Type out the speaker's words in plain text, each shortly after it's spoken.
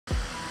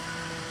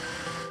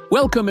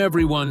Welcome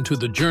everyone to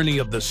the journey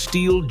of the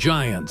steel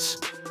giants.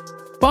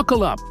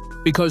 Buckle up,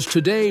 because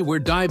today we're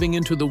diving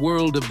into the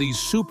world of these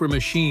super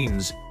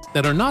machines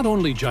that are not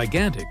only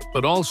gigantic,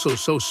 but also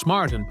so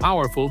smart and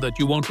powerful that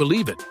you won't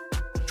believe it.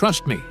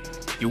 Trust me,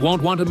 you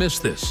won't want to miss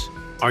this.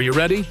 Are you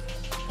ready?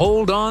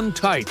 Hold on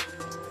tight.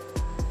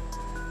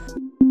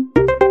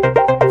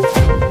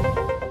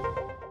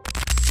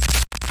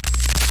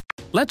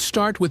 Let's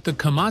start with the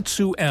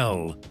Komatsu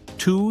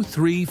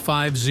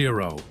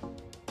L2350.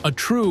 A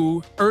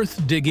true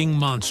earth-digging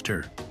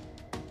monster.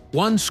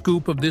 One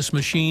scoop of this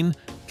machine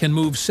can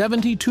move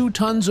 72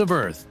 tons of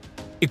earth,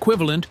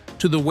 equivalent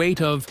to the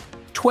weight of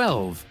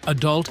 12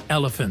 adult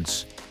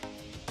elephants.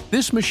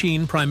 This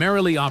machine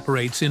primarily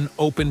operates in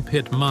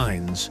open-pit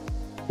mines,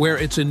 where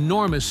its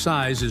enormous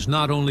size is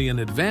not only an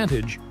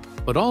advantage,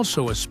 but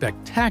also a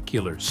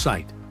spectacular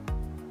sight.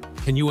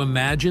 Can you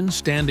imagine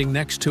standing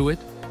next to it?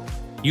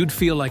 You'd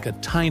feel like a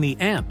tiny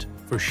ant,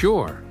 for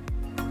sure.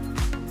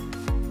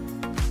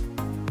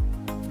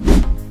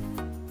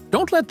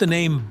 Don't let the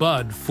name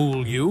Bud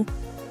fool you.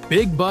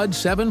 Big Bud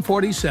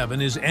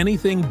 747 is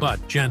anything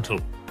but gentle.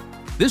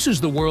 This is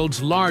the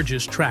world's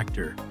largest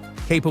tractor,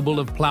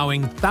 capable of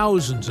plowing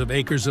thousands of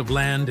acres of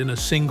land in a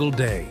single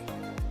day.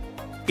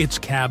 Its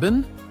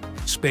cabin?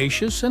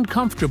 Spacious and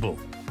comfortable,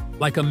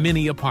 like a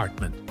mini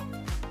apartment.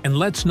 And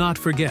let's not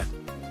forget,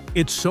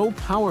 it's so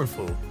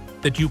powerful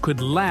that you could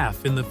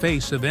laugh in the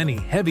face of any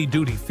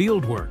heavy-duty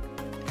field work.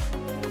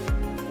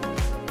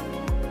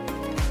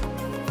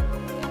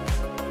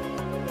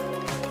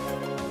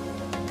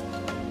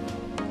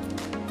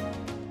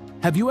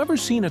 Have you ever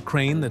seen a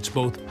crane that's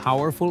both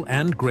powerful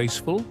and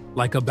graceful,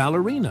 like a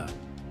ballerina?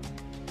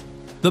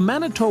 The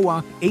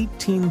Manitowoc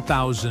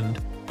 18,000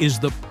 is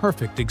the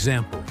perfect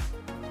example.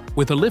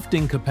 With a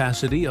lifting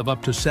capacity of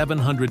up to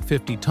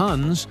 750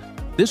 tons,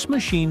 this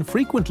machine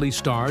frequently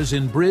stars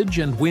in bridge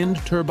and wind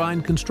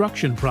turbine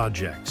construction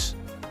projects.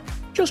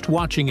 Just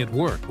watching it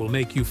work will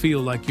make you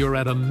feel like you're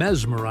at a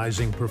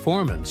mesmerizing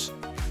performance.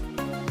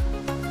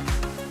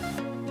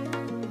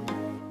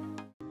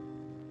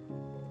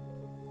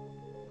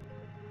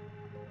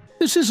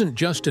 This isn't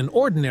just an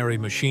ordinary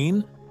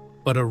machine,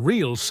 but a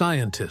real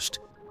scientist.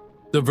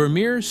 The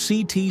Vermeer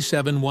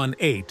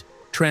CT718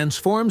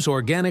 transforms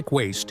organic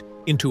waste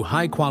into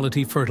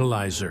high-quality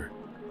fertilizer.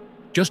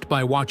 Just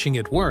by watching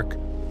it work,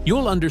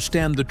 you'll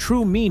understand the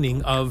true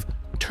meaning of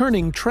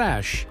turning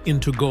trash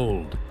into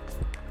gold.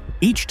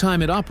 Each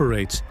time it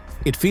operates,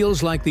 it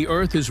feels like the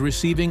earth is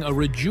receiving a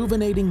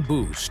rejuvenating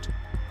boost.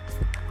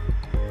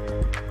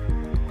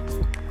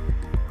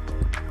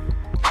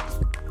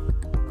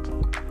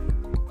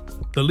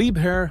 The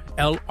Liebherr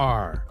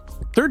LR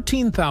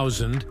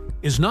 13,000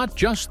 is not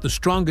just the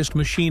strongest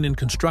machine in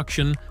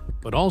construction,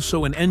 but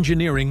also an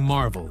engineering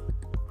marvel.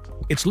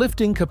 Its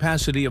lifting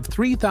capacity of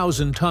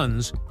 3,000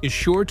 tons is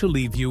sure to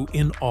leave you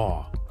in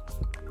awe.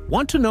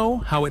 Want to know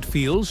how it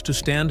feels to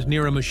stand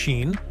near a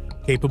machine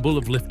capable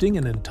of lifting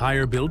an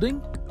entire building?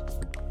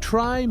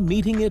 Try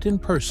meeting it in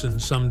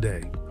person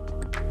someday.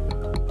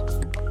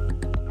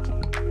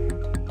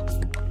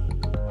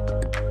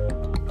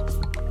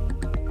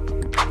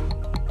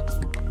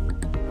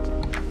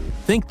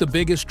 Think the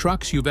biggest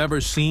trucks you've ever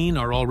seen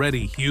are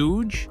already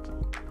huge?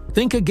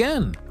 Think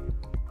again.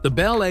 The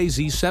Bell AZ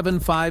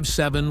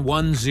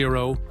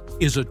 75710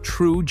 is a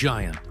true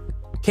giant,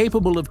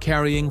 capable of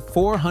carrying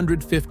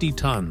 450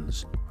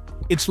 tons.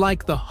 It's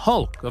like the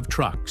Hulk of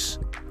trucks,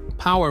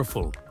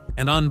 powerful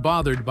and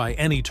unbothered by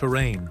any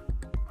terrain.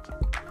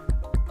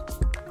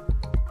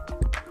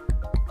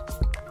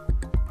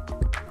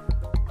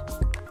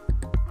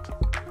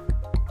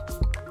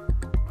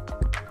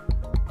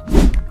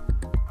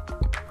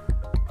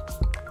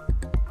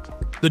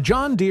 The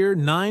John Deere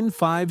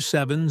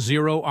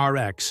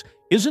 9570RX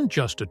isn't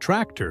just a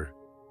tractor,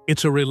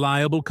 it's a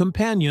reliable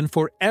companion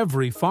for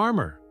every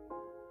farmer.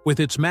 With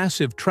its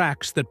massive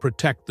tracks that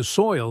protect the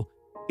soil,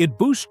 it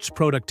boosts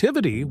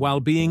productivity while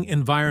being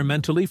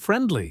environmentally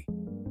friendly.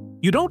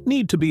 You don't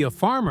need to be a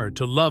farmer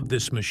to love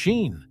this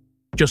machine.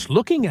 Just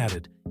looking at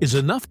it is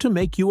enough to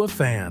make you a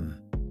fan.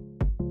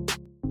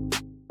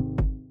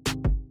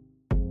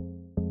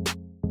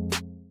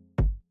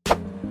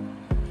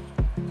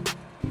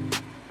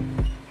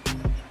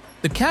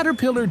 The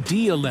Caterpillar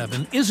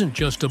D11 isn't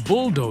just a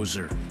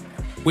bulldozer.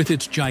 With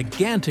its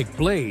gigantic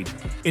blade,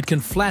 it can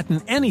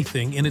flatten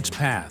anything in its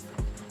path.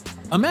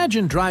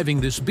 Imagine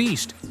driving this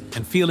beast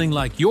and feeling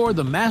like you're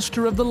the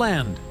master of the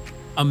land.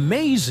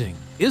 Amazing,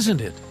 isn't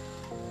it?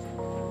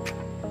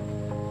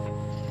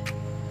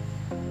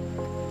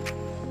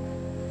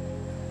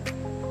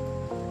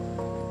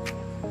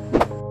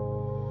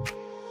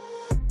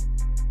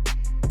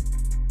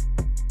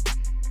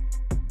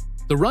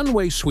 The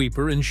runway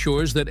sweeper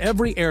ensures that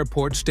every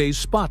airport stays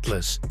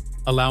spotless,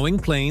 allowing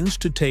planes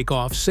to take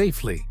off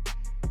safely.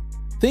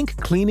 Think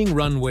cleaning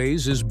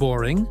runways is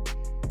boring?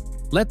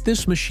 Let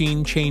this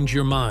machine change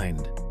your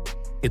mind.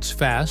 It's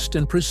fast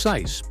and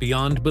precise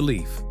beyond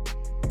belief.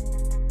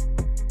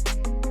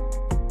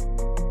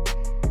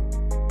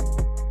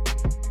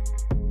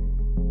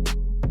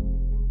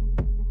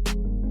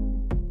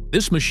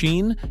 This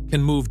machine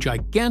can move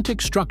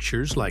gigantic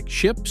structures like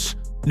ships,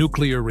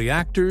 nuclear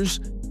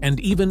reactors, and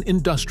even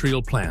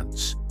industrial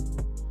plants.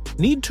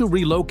 Need to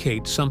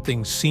relocate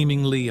something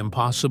seemingly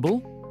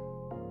impossible?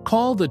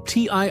 Call the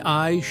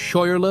TII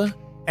Scheuerle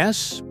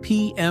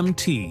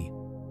SPMT,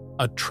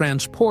 a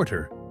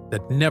transporter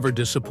that never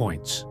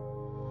disappoints.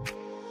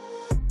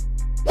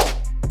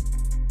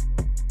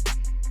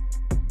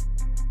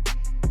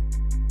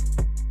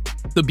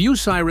 The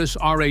Bucyrus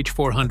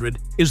RH400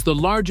 is the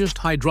largest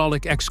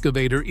hydraulic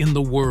excavator in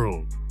the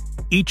world.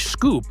 Each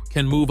scoop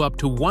can move up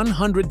to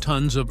 100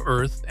 tons of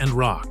earth and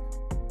rock.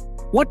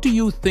 What do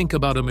you think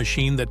about a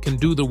machine that can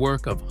do the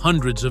work of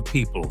hundreds of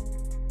people?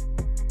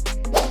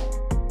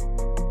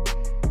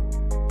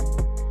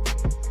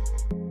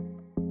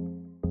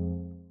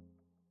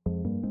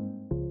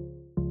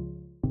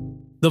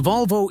 The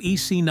Volvo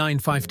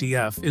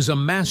EC950F is a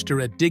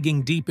master at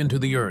digging deep into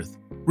the earth,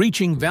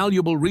 reaching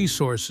valuable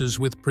resources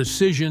with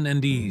precision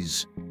and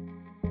ease.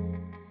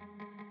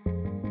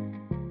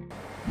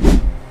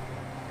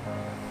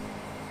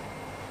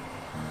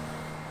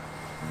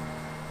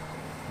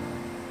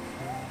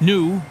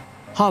 New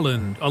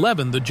Holland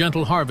 11, the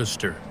gentle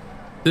harvester.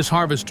 This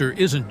harvester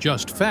isn't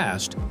just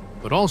fast,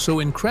 but also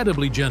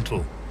incredibly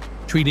gentle,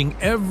 treating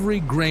every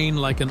grain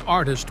like an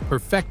artist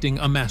perfecting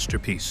a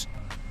masterpiece.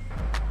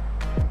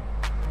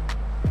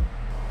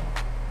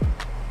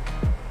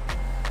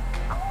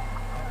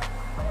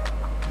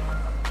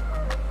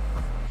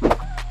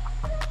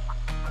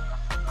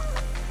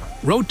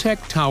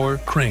 Rotec Tower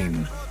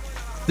Crane.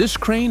 This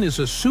crane is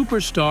a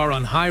superstar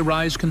on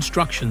high-rise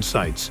construction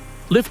sites,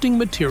 lifting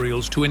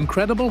materials to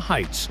incredible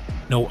heights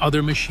no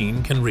other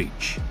machine can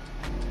reach.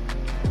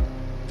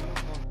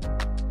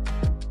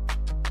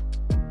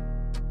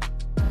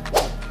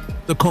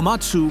 The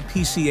Komatsu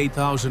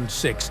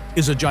PC8006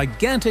 is a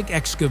gigantic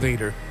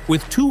excavator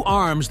with two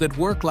arms that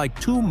work like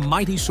two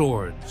mighty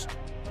swords.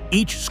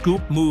 Each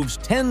scoop moves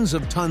tens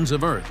of tons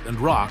of earth and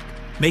rock,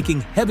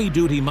 making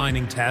heavy-duty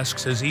mining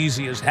tasks as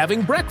easy as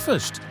having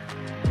breakfast.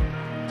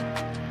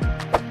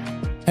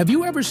 Have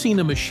you ever seen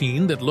a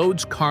machine that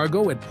loads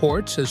cargo at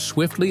ports as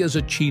swiftly as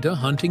a cheetah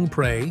hunting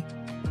prey?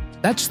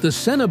 That's the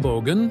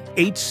Senebogen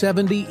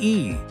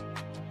 870E.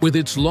 With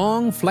its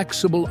long,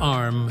 flexible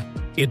arm,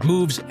 it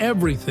moves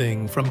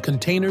everything from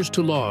containers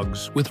to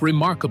logs with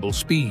remarkable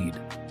speed.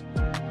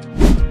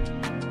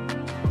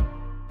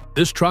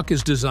 This truck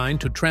is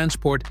designed to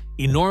transport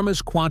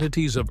enormous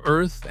quantities of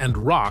earth and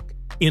rock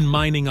in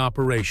mining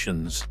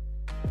operations.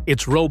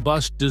 Its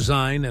robust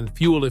design and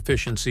fuel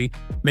efficiency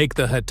make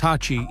the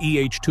Hitachi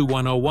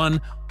EH2101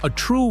 a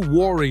true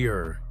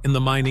warrior in the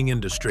mining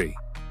industry.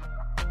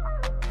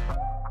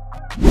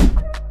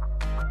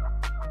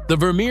 The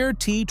Vermeer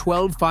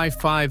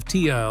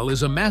T1255TL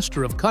is a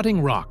master of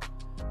cutting rock,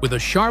 with a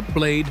sharp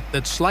blade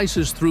that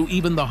slices through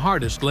even the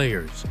hardest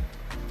layers.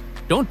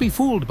 Don't be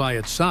fooled by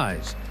its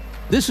size.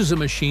 This is a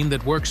machine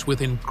that works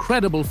with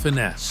incredible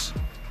finesse.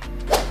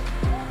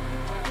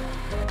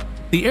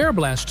 The Air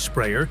Blast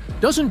sprayer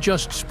doesn't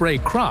just spray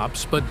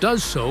crops, but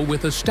does so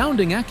with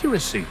astounding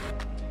accuracy.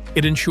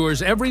 It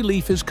ensures every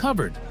leaf is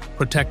covered,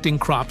 protecting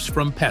crops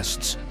from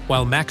pests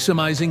while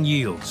maximizing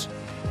yields.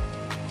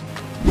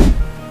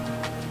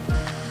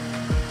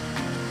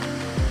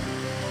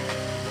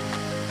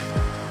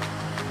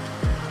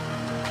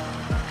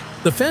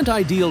 The Fendt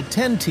Ideal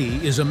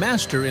 10T is a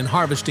master in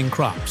harvesting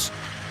crops.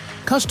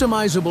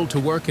 Customizable to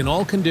work in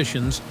all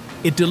conditions,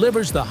 it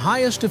delivers the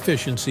highest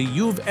efficiency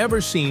you've ever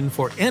seen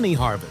for any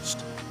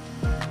harvest.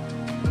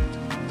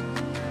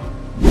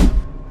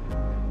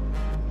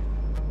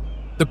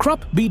 The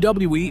Krupp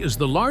BWE is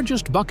the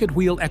largest bucket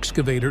wheel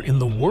excavator in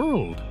the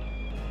world.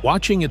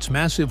 Watching its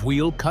massive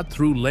wheel cut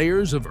through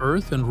layers of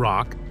earth and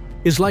rock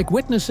is like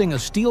witnessing a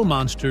steel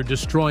monster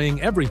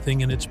destroying everything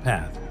in its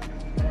path.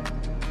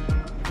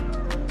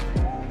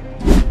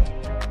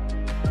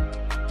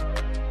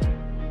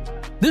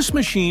 This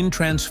machine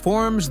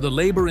transforms the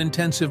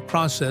labor-intensive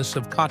process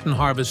of cotton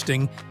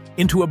harvesting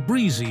into a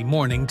breezy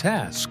morning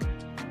task.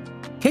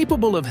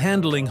 Capable of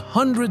handling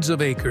hundreds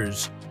of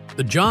acres,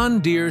 the John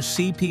Deere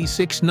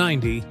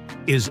CP690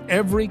 is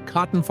every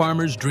cotton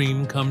farmer's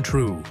dream come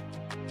true.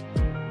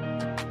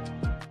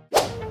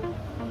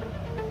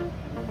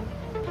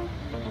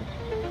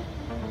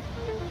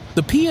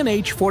 The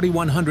P&H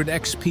 4100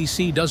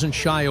 XPC doesn't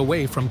shy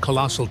away from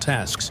colossal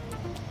tasks.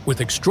 With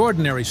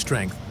extraordinary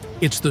strength,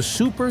 it's the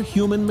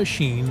superhuman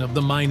machine of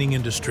the mining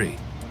industry.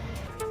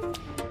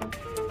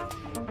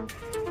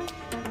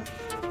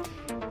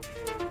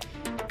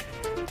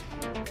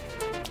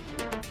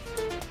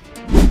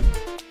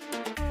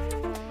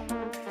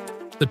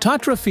 The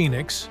Tatra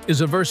Phoenix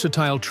is a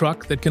versatile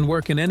truck that can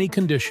work in any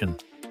condition,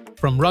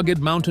 from rugged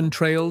mountain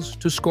trails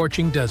to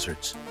scorching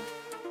deserts.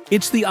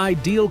 It's the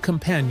ideal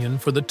companion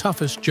for the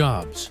toughest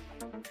jobs.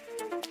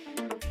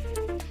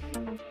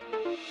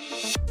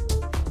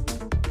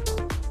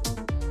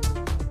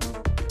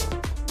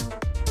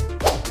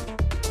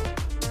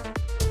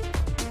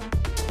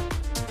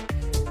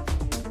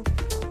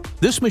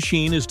 This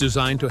machine is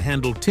designed to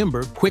handle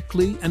timber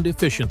quickly and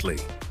efficiently.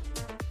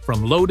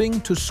 From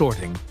loading to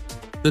sorting,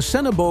 the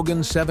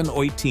Senebogen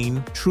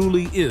 718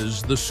 truly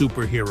is the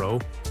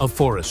superhero of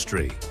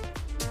forestry.